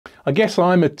I guess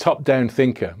I'm a top-down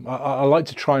thinker. I like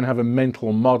to try and have a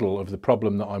mental model of the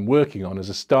problem that I'm working on as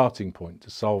a starting point to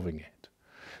solving it.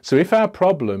 So if our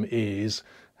problem is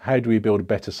how do we build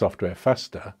better software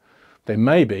faster, then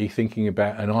maybe thinking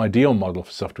about an ideal model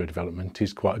for software development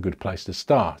is quite a good place to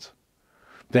start.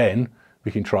 Then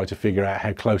we can try to figure out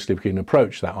how closely we can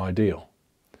approach that ideal.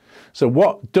 So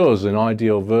what does an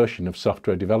ideal version of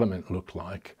software development look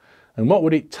like, and what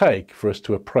would it take for us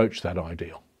to approach that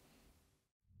ideal?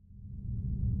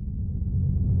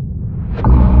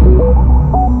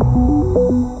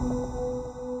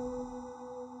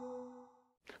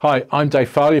 Hi, I'm Dave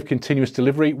Farley of Continuous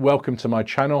Delivery. Welcome to my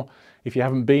channel. If you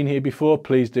haven't been here before,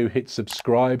 please do hit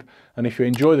subscribe. And if you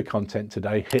enjoy the content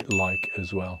today, hit like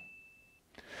as well.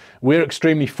 We're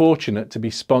extremely fortunate to be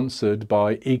sponsored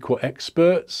by Equal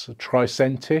Experts,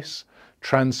 Tricentis,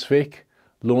 Transfic,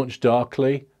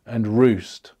 LaunchDarkly, and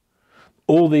Roost.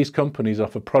 All these companies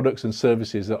offer products and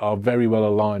services that are very well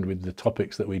aligned with the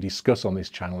topics that we discuss on this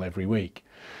channel every week.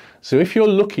 So if you're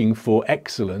looking for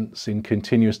excellence in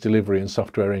continuous delivery and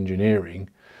software engineering,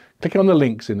 click on the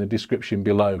links in the description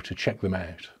below to check them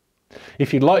out.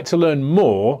 If you'd like to learn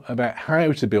more about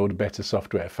how to build better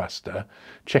software faster,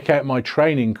 check out my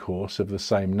training course of the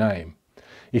same name.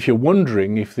 If you're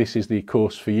wondering if this is the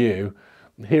course for you,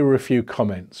 here are a few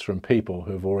comments from people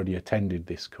who have already attended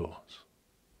this course.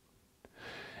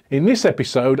 In this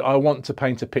episode, I want to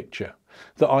paint a picture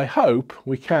that I hope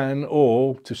we can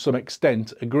all, to some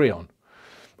extent, agree on,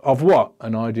 of what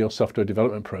an ideal software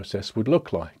development process would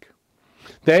look like.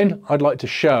 Then I'd like to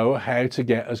show how to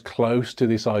get as close to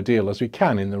this ideal as we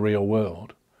can in the real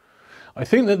world. I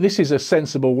think that this is a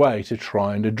sensible way to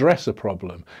try and address a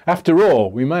problem. After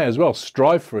all, we may as well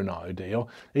strive for an ideal,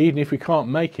 even if we can't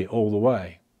make it all the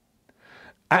way.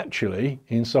 Actually,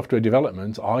 in software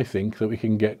development, I think that we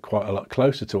can get quite a lot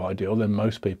closer to ideal than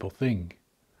most people think.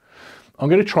 I'm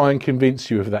going to try and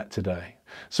convince you of that today.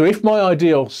 So if my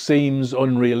ideal seems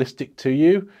unrealistic to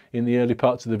you in the early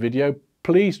parts of the video,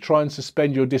 please try and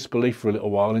suspend your disbelief for a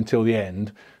little while until the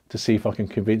end to see if I can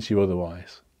convince you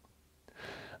otherwise.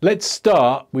 Let's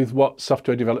start with what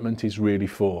software development is really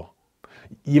for.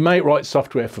 You may write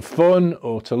software for fun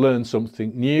or to learn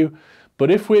something new,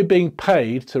 but if we're being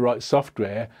paid to write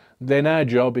software, then our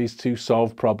job is to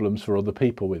solve problems for other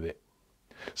people with it.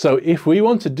 So if we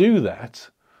want to do that,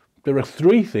 there are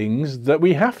three things that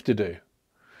we have to do.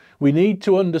 We need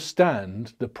to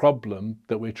understand the problem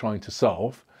that we're trying to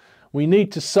solve. We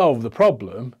need to solve the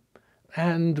problem,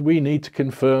 and we need to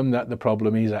confirm that the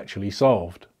problem is actually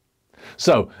solved.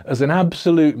 So, as an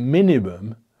absolute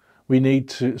minimum, we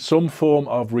need some form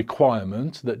of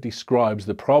requirement that describes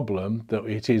the problem that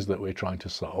it is that we're trying to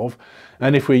solve.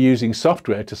 And if we're using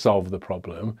software to solve the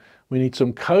problem, we need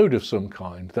some code of some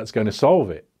kind that's going to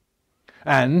solve it.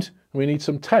 And we need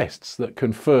some tests that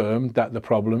confirm that the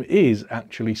problem is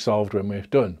actually solved when we're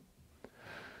done.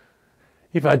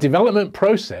 If our development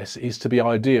process is to be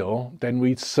ideal, then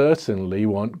we'd certainly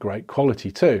want great quality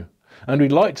too. And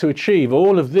we'd like to achieve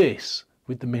all of this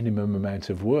with the minimum amount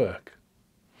of work.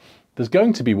 There's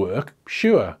going to be work,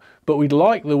 sure, but we'd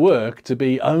like the work to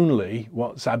be only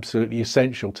what's absolutely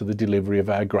essential to the delivery of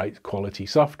our great quality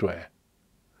software.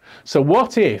 So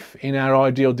what if, in our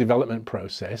ideal development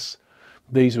process,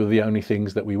 these were the only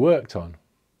things that we worked on?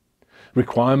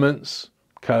 Requirements,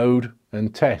 code,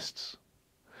 and tests.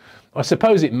 I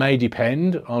suppose it may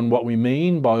depend on what we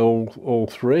mean by all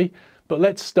three, but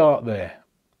let's start there.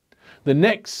 The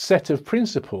next set of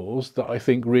principles that I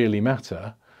think really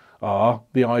matter are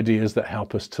the ideas that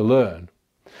help us to learn,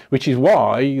 which is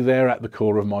why they're at the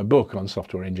core of my book on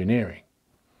software engineering.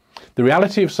 The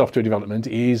reality of software development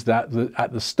is that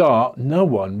at the start, no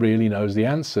one really knows the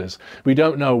answers. We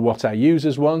don't know what our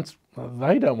users want.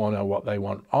 They don't want to know what they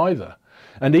want either.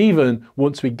 And even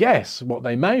once we guess what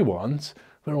they may want,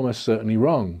 we're almost certainly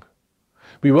wrong.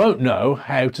 We won't know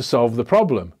how to solve the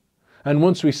problem. And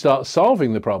once we start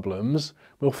solving the problems,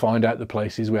 we'll find out the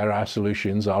places where our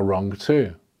solutions are wrong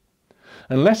too.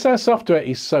 Unless our software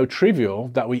is so trivial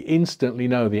that we instantly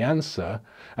know the answer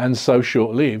and so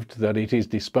short-lived that it is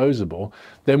disposable,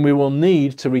 then we will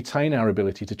need to retain our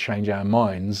ability to change our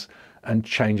minds and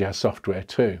change our software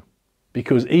too.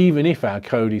 Because even if our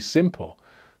code is simple,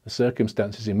 the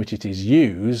circumstances in which it is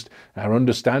used, our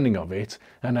understanding of it,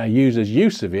 and our users'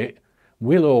 use of it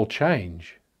will all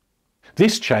change.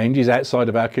 This change is outside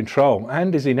of our control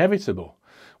and is inevitable.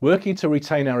 Working to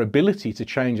retain our ability to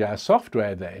change our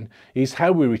software, then, is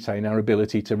how we retain our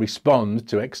ability to respond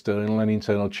to external and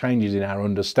internal changes in our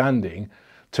understanding,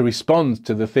 to respond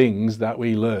to the things that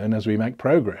we learn as we make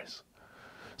progress.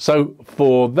 So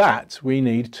for that, we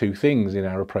need two things in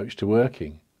our approach to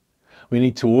working. We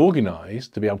need to organise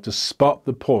to be able to spot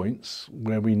the points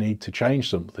where we need to change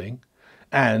something.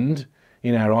 And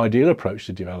in our ideal approach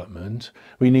to development,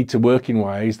 we need to work in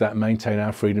ways that maintain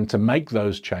our freedom to make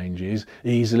those changes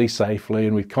easily, safely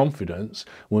and with confidence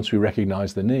once we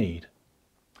recognise the need.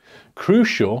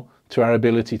 Crucial to our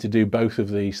ability to do both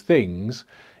of these things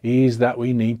is that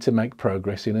we need to make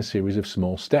progress in a series of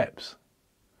small steps.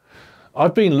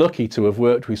 I've been lucky to have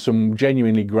worked with some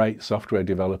genuinely great software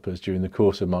developers during the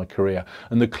course of my career,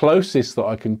 and the closest that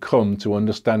I can come to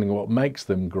understanding what makes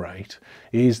them great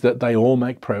is that they all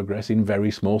make progress in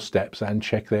very small steps and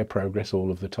check their progress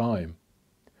all of the time.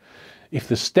 If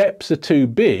the steps are too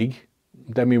big,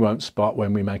 then we won't spot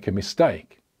when we make a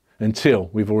mistake until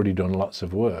we've already done lots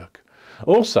of work.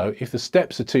 Also, if the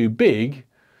steps are too big,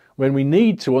 when we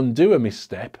need to undo a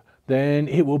misstep, then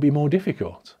it will be more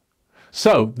difficult.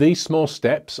 So these small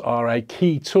steps are a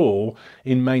key tool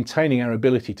in maintaining our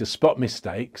ability to spot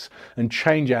mistakes and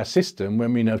change our system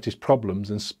when we notice problems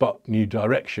and spot new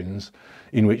directions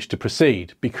in which to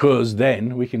proceed, because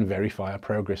then we can verify our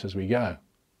progress as we go.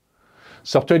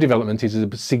 Software development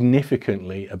is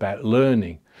significantly about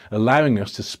learning, allowing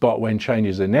us to spot when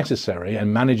changes are necessary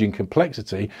and managing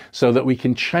complexity so that we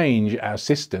can change our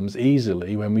systems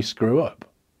easily when we screw up.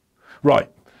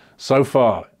 Right, so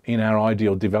far in our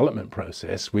ideal development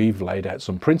process, we've laid out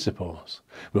some principles.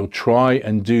 We'll try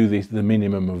and do the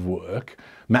minimum of work,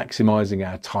 maximising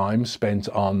our time spent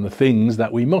on the things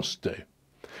that we must do.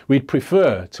 We'd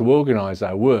prefer to organise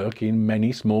our work in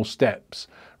many small steps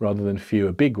rather than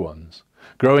fewer big ones,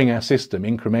 growing our system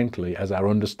incrementally as our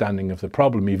understanding of the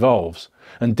problem evolves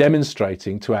and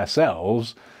demonstrating to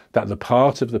ourselves that the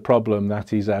part of the problem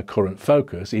that is our current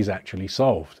focus is actually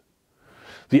solved.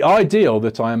 The ideal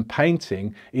that I am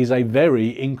painting is a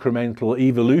very incremental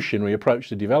evolutionary approach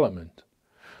to development.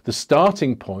 The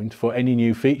starting point for any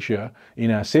new feature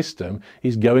in our system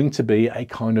is going to be a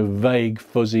kind of vague,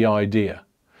 fuzzy idea,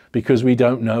 because we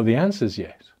don't know the answers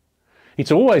yet.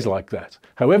 It's always like that.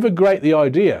 However great the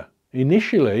idea,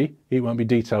 initially it won't be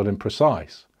detailed and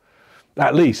precise.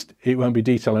 At least it won't be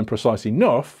detailed and precise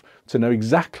enough to know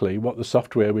exactly what the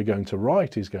software we're going to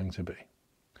write is going to be.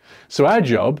 So our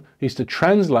job is to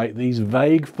translate these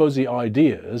vague, fuzzy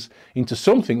ideas into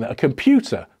something that a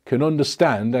computer can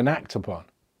understand and act upon.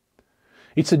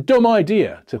 It's a dumb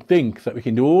idea to think that we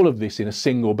can do all of this in a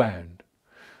single bound.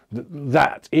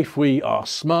 That if we are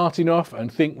smart enough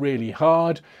and think really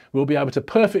hard, we'll be able to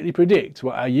perfectly predict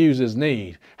what our users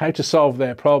need, how to solve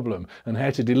their problem, and how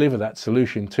to deliver that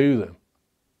solution to them.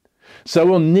 So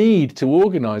we'll need to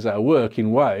organise our work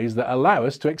in ways that allow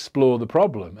us to explore the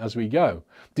problem as we go,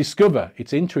 discover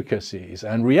its intricacies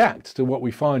and react to what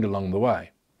we find along the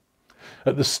way.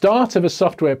 At the start of a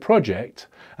software project,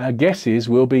 our guesses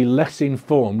will be less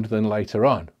informed than later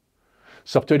on.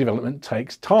 Software development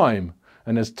takes time,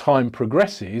 and as time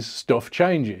progresses, stuff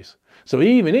changes. So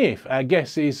even if our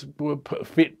guesses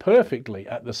fit perfectly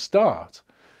at the start,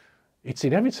 it's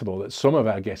inevitable that some of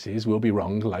our guesses will be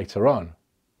wrong later on.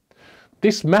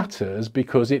 This matters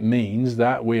because it means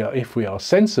that if we are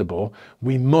sensible,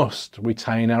 we must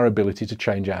retain our ability to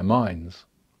change our minds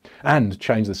and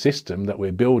change the system that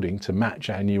we're building to match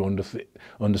our new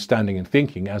understanding and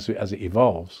thinking as it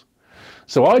evolves.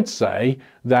 So I'd say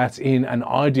that in an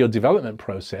ideal development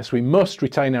process, we must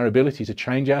retain our ability to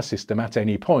change our system at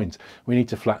any point. We need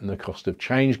to flatten the cost of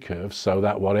change curve so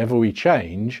that whatever we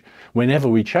change, whenever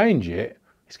we change it,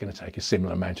 it's going to take a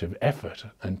similar amount of effort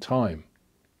and time.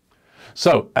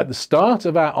 So at the start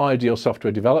of our ideal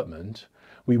software development,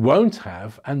 we won't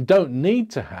have and don't need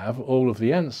to have all of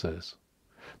the answers,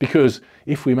 because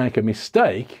if we make a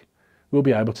mistake, we'll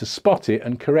be able to spot it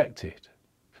and correct it.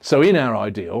 So in our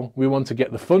ideal, we want to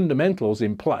get the fundamentals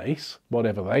in place,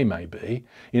 whatever they may be,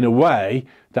 in a way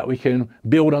that we can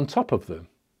build on top of them.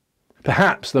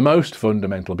 Perhaps the most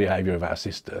fundamental behaviour of our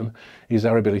system is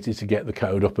our ability to get the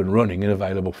code up and running and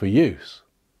available for use.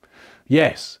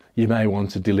 Yes, you may want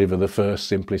to deliver the first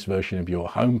simplest version of your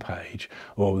homepage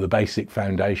or the basic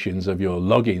foundations of your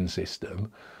login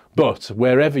system, but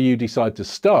wherever you decide to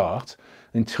start,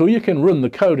 until you can run the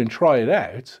code and try it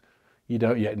out, you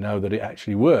don't yet know that it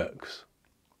actually works.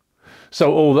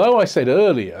 So although I said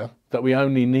earlier that we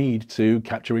only need to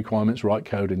capture requirements, write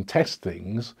code and test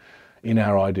things in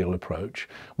our ideal approach,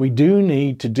 we do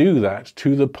need to do that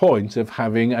to the point of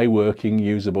having a working,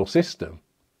 usable system.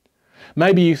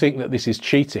 Maybe you think that this is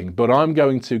cheating, but I'm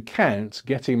going to count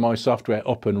getting my software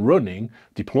up and running,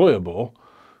 deployable,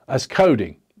 as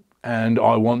coding. And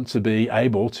I want to be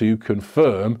able to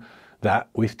confirm that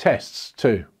with tests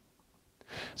too.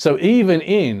 So even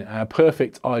in our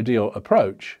perfect ideal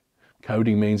approach,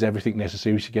 Coding means everything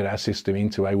necessary to get our system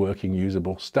into a working,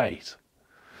 usable state.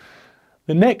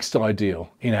 The next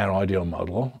ideal in our ideal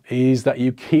model is that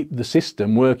you keep the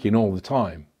system working all the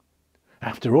time.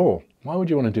 After all, why would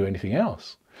you want to do anything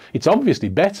else? It's obviously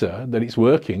better that it's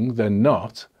working than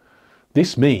not.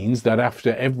 This means that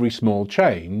after every small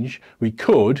change, we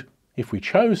could, if we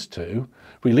chose to,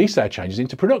 release our changes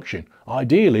into production,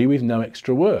 ideally with no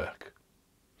extra work.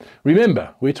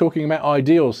 Remember, we're talking about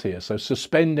ideals here, so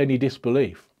suspend any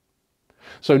disbelief.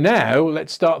 So now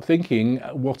let's start thinking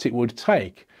what it would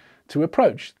take to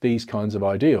approach these kinds of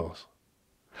ideals.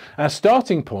 Our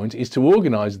starting point is to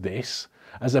organise this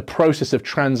as a process of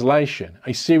translation,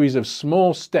 a series of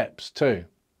small steps too.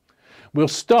 We'll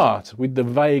start with the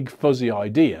vague, fuzzy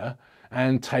idea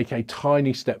and take a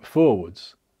tiny step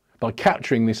forwards by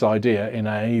capturing this idea in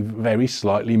a very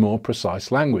slightly more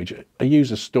precise language, a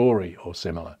user story or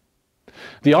similar.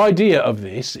 The idea of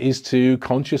this is to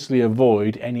consciously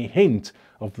avoid any hint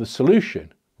of the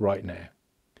solution right now.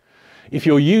 If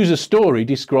your user story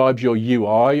describes your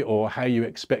UI or how you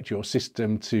expect your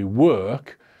system to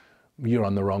work, you're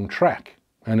on the wrong track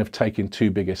and have taken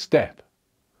too big a step.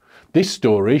 This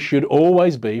story should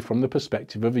always be from the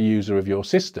perspective of a user of your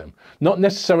system, not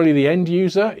necessarily the end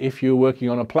user if you're working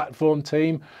on a platform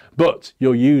team, but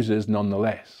your users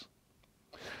nonetheless.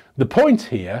 The point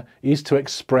here is to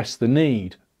express the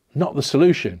need, not the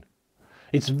solution.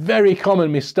 It's a very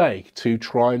common mistake to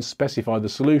try and specify the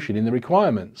solution in the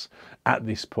requirements at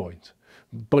this point,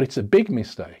 but it's a big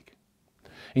mistake.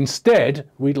 Instead,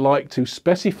 we'd like to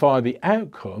specify the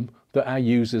outcome that our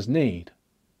users need.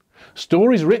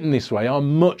 Stories written this way are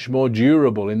much more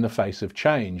durable in the face of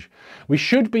change. We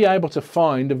should be able to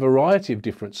find a variety of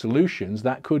different solutions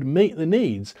that could meet the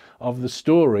needs of the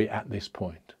story at this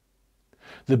point.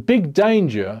 The big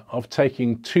danger of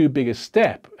taking too big a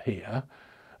step here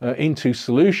into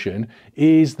solution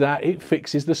is that it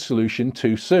fixes the solution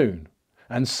too soon,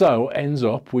 and so ends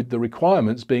up with the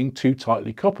requirements being too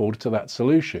tightly coupled to that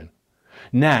solution.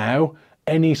 Now,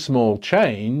 any small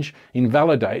change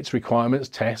invalidates requirements,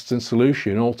 tests and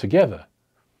solution altogether.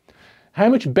 How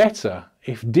much better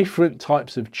if different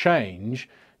types of change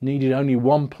needed only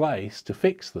one place to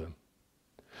fix them?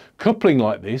 Coupling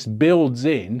like this builds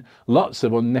in lots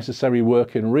of unnecessary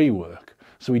work and rework,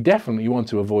 so we definitely want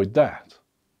to avoid that.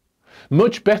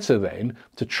 Much better then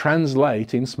to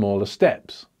translate in smaller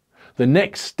steps. The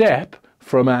next step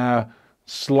from our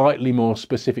slightly more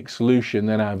specific solution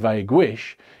than our vague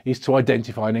wish is to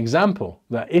identify an example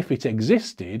that, if it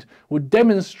existed, would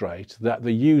demonstrate that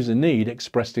the user need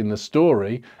expressed in the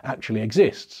story actually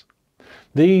exists.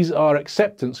 These are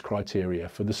acceptance criteria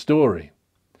for the story.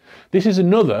 This is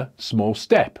another small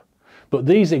step, but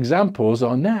these examples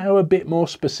are now a bit more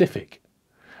specific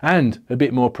and a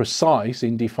bit more precise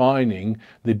in defining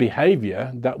the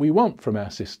behaviour that we want from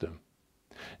our system.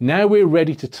 Now we're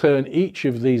ready to turn each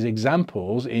of these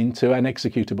examples into an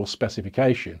executable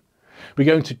specification. We're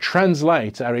going to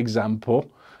translate our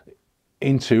example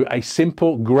into a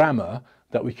simple grammar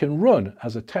that we can run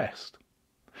as a test.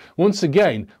 Once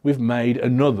again, we've made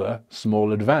another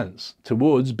small advance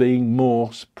towards being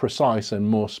more precise and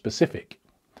more specific.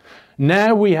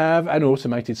 Now we have an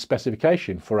automated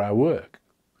specification for our work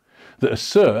that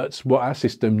asserts what our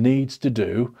system needs to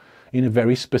do in a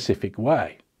very specific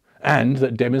way, and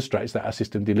that demonstrates that our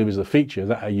system delivers the feature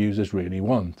that our users really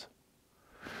want.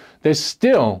 There's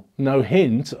still no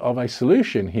hint of a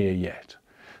solution here yet,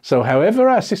 so however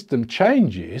our system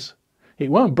changes, it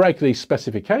won't break these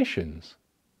specifications.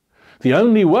 The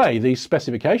only way these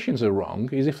specifications are wrong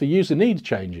is if the user need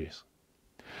changes.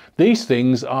 These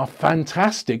things are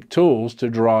fantastic tools to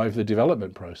drive the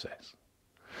development process.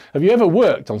 Have you ever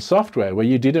worked on software where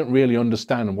you didn't really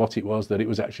understand what it was that it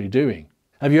was actually doing?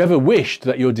 Have you ever wished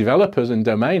that your developers and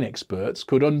domain experts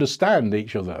could understand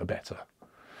each other better?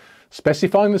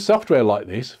 Specifying the software like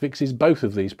this fixes both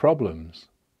of these problems,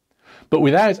 but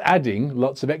without adding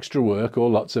lots of extra work or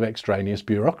lots of extraneous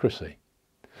bureaucracy.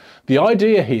 The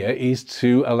idea here is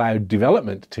to allow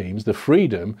development teams the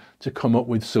freedom to come up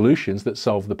with solutions that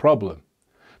solve the problem,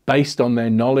 based on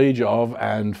their knowledge of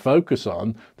and focus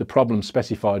on the problem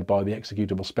specified by the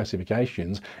executable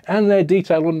specifications and their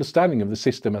detailed understanding of the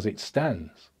system as it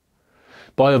stands.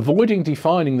 By avoiding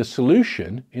defining the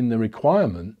solution in the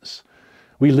requirements,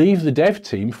 we leave the dev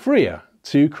team freer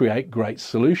to create great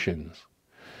solutions.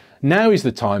 Now is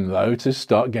the time, though, to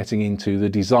start getting into the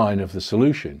design of the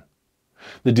solution.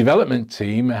 The development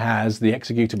team has the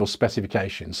executable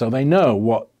specification, so they know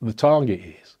what the target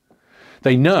is.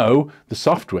 They know the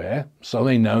software, so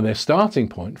they know their starting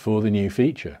point for the new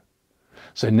feature.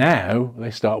 So now they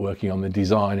start working on the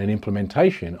design and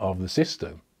implementation of the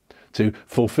system. to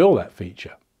fulfill that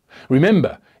feature.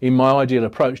 Remember, in my ideal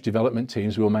approach, development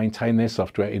teams will maintain their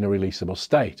software in a releasable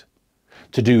state.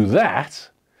 To do that,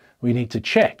 we need to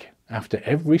check after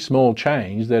every small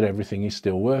change that everything is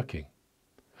still working.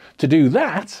 To do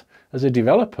that, as a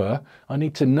developer, I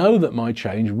need to know that my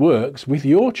change works with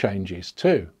your changes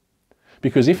too.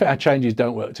 Because if our changes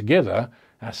don't work together,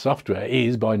 our software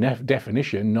is by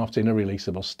definition not in a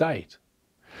releasable state.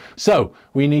 So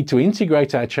we need to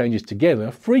integrate our changes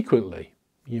together frequently.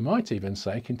 You might even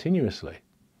say continuously.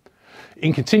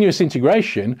 In continuous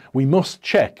integration, we must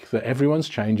check that everyone's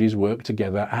changes work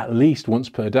together at least once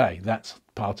per day. That's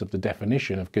part of the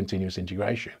definition of continuous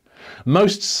integration.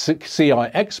 Most CI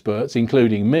experts,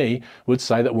 including me, would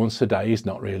say that once a day is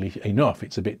not really enough.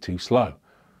 It's a bit too slow.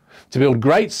 To build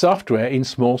great software in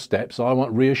small steps, I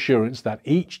want reassurance that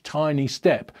each tiny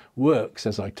step works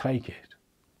as I take it.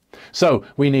 So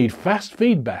we need fast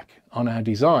feedback on our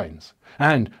designs,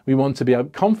 and we want to be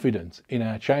confident in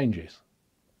our changes.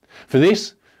 For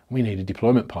this, we need a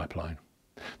deployment pipeline.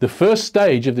 The first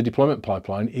stage of the deployment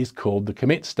pipeline is called the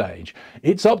commit stage.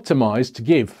 It's optimized to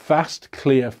give fast,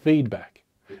 clear feedback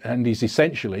and is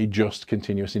essentially just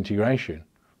continuous integration.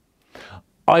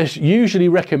 I usually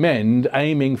recommend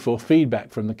aiming for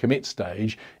feedback from the commit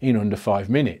stage in under 5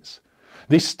 minutes.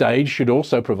 This stage should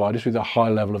also provide us with a high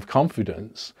level of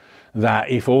confidence that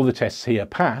if all the tests here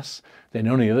pass, then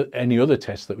any other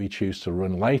tests that we choose to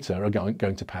run later are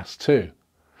going to pass too.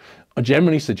 I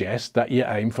generally suggest that you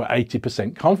aim for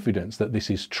 80% confidence that this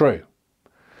is true,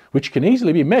 which can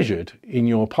easily be measured in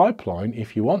your pipeline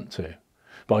if you want to,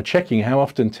 by checking how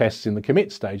often tests in the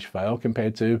commit stage fail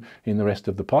compared to in the rest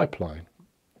of the pipeline.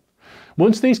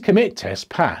 Once these commit tests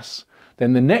pass,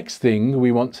 then the next thing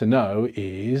we want to know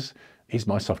is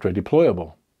my software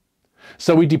deployable?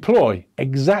 So we deploy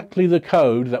exactly the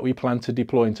code that we plan to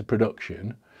deploy into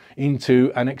production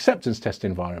into an acceptance test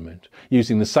environment,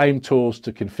 using the same tools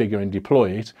to configure and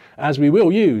deploy it as we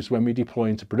will use when we deploy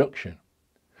into production.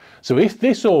 So if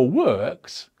this all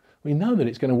works, we know that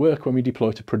it's going to work when we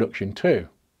deploy to production too.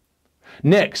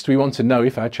 Next, we want to know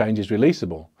if our change is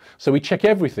releasable. So we check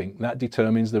everything that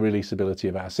determines the releasability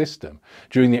of our system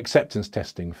during the acceptance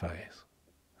testing phase.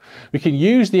 We can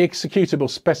use the executable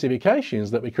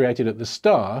specifications that we created at the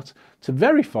start to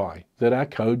verify that our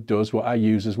code does what our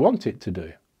users want it to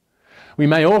do. We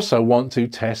may also want to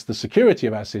test the security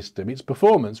of our system, its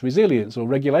performance, resilience or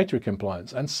regulatory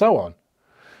compliance, and so on.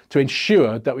 To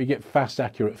ensure that we get fast,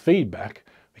 accurate feedback,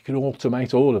 we can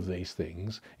automate all of these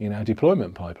things in our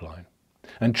deployment pipeline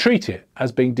and treat it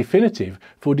as being definitive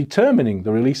for determining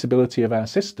the releasability of our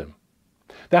system.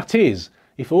 That is,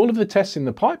 if all of the tests in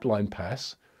the pipeline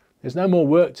pass, there's no more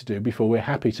work to do before we're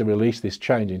happy to release this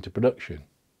change into production.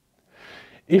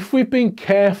 If we've been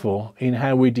careful in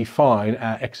how we define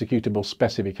our executable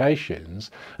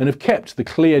specifications and have kept the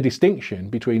clear distinction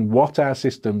between what our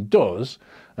system does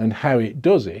and how it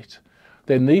does it,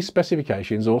 then these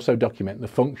specifications also document the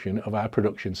function of our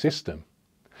production system.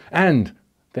 And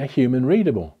they're human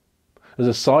readable as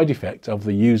a side effect of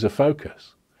the user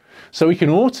focus. So we can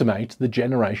automate the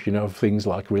generation of things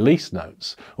like release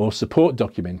notes or support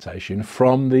documentation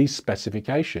from these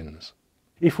specifications.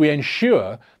 If we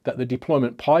ensure that the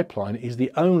deployment pipeline is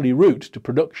the only route to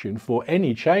production for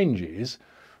any changes,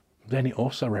 then it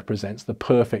also represents the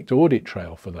perfect audit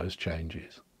trail for those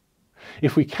changes.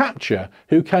 If we capture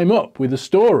who came up with the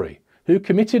story, who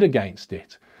committed against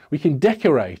it, we can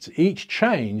decorate each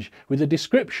change with a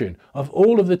description of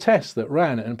all of the tests that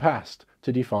ran and passed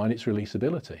to define its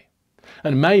releasability,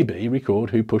 and maybe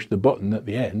record who pushed the button at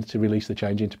the end to release the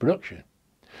change into production.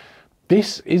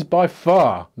 This is by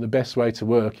far the best way to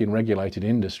work in regulated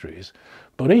industries,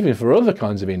 but even for other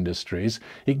kinds of industries,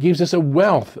 it gives us a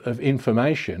wealth of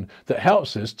information that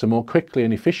helps us to more quickly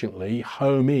and efficiently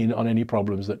home in on any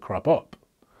problems that crop up.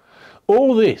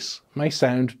 All this may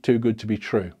sound too good to be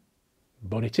true,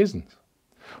 but it isn't.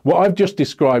 What I've just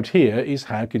described here is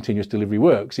how continuous delivery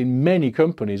works in many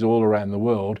companies all around the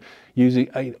world, using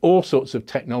all sorts of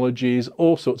technologies,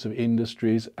 all sorts of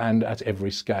industries, and at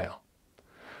every scale.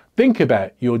 Think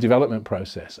about your development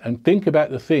process and think about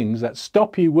the things that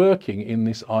stop you working in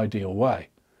this ideal way.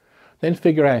 Then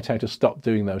figure out how to stop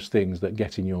doing those things that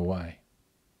get in your way.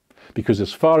 Because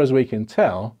as far as we can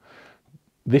tell,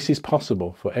 this is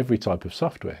possible for every type of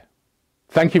software.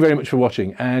 Thank you very much for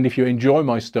watching, and if you enjoy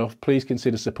my stuff, please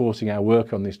consider supporting our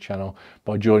work on this channel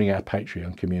by joining our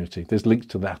Patreon community. There's links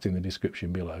to that in the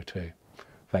description below too.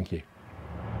 Thank you.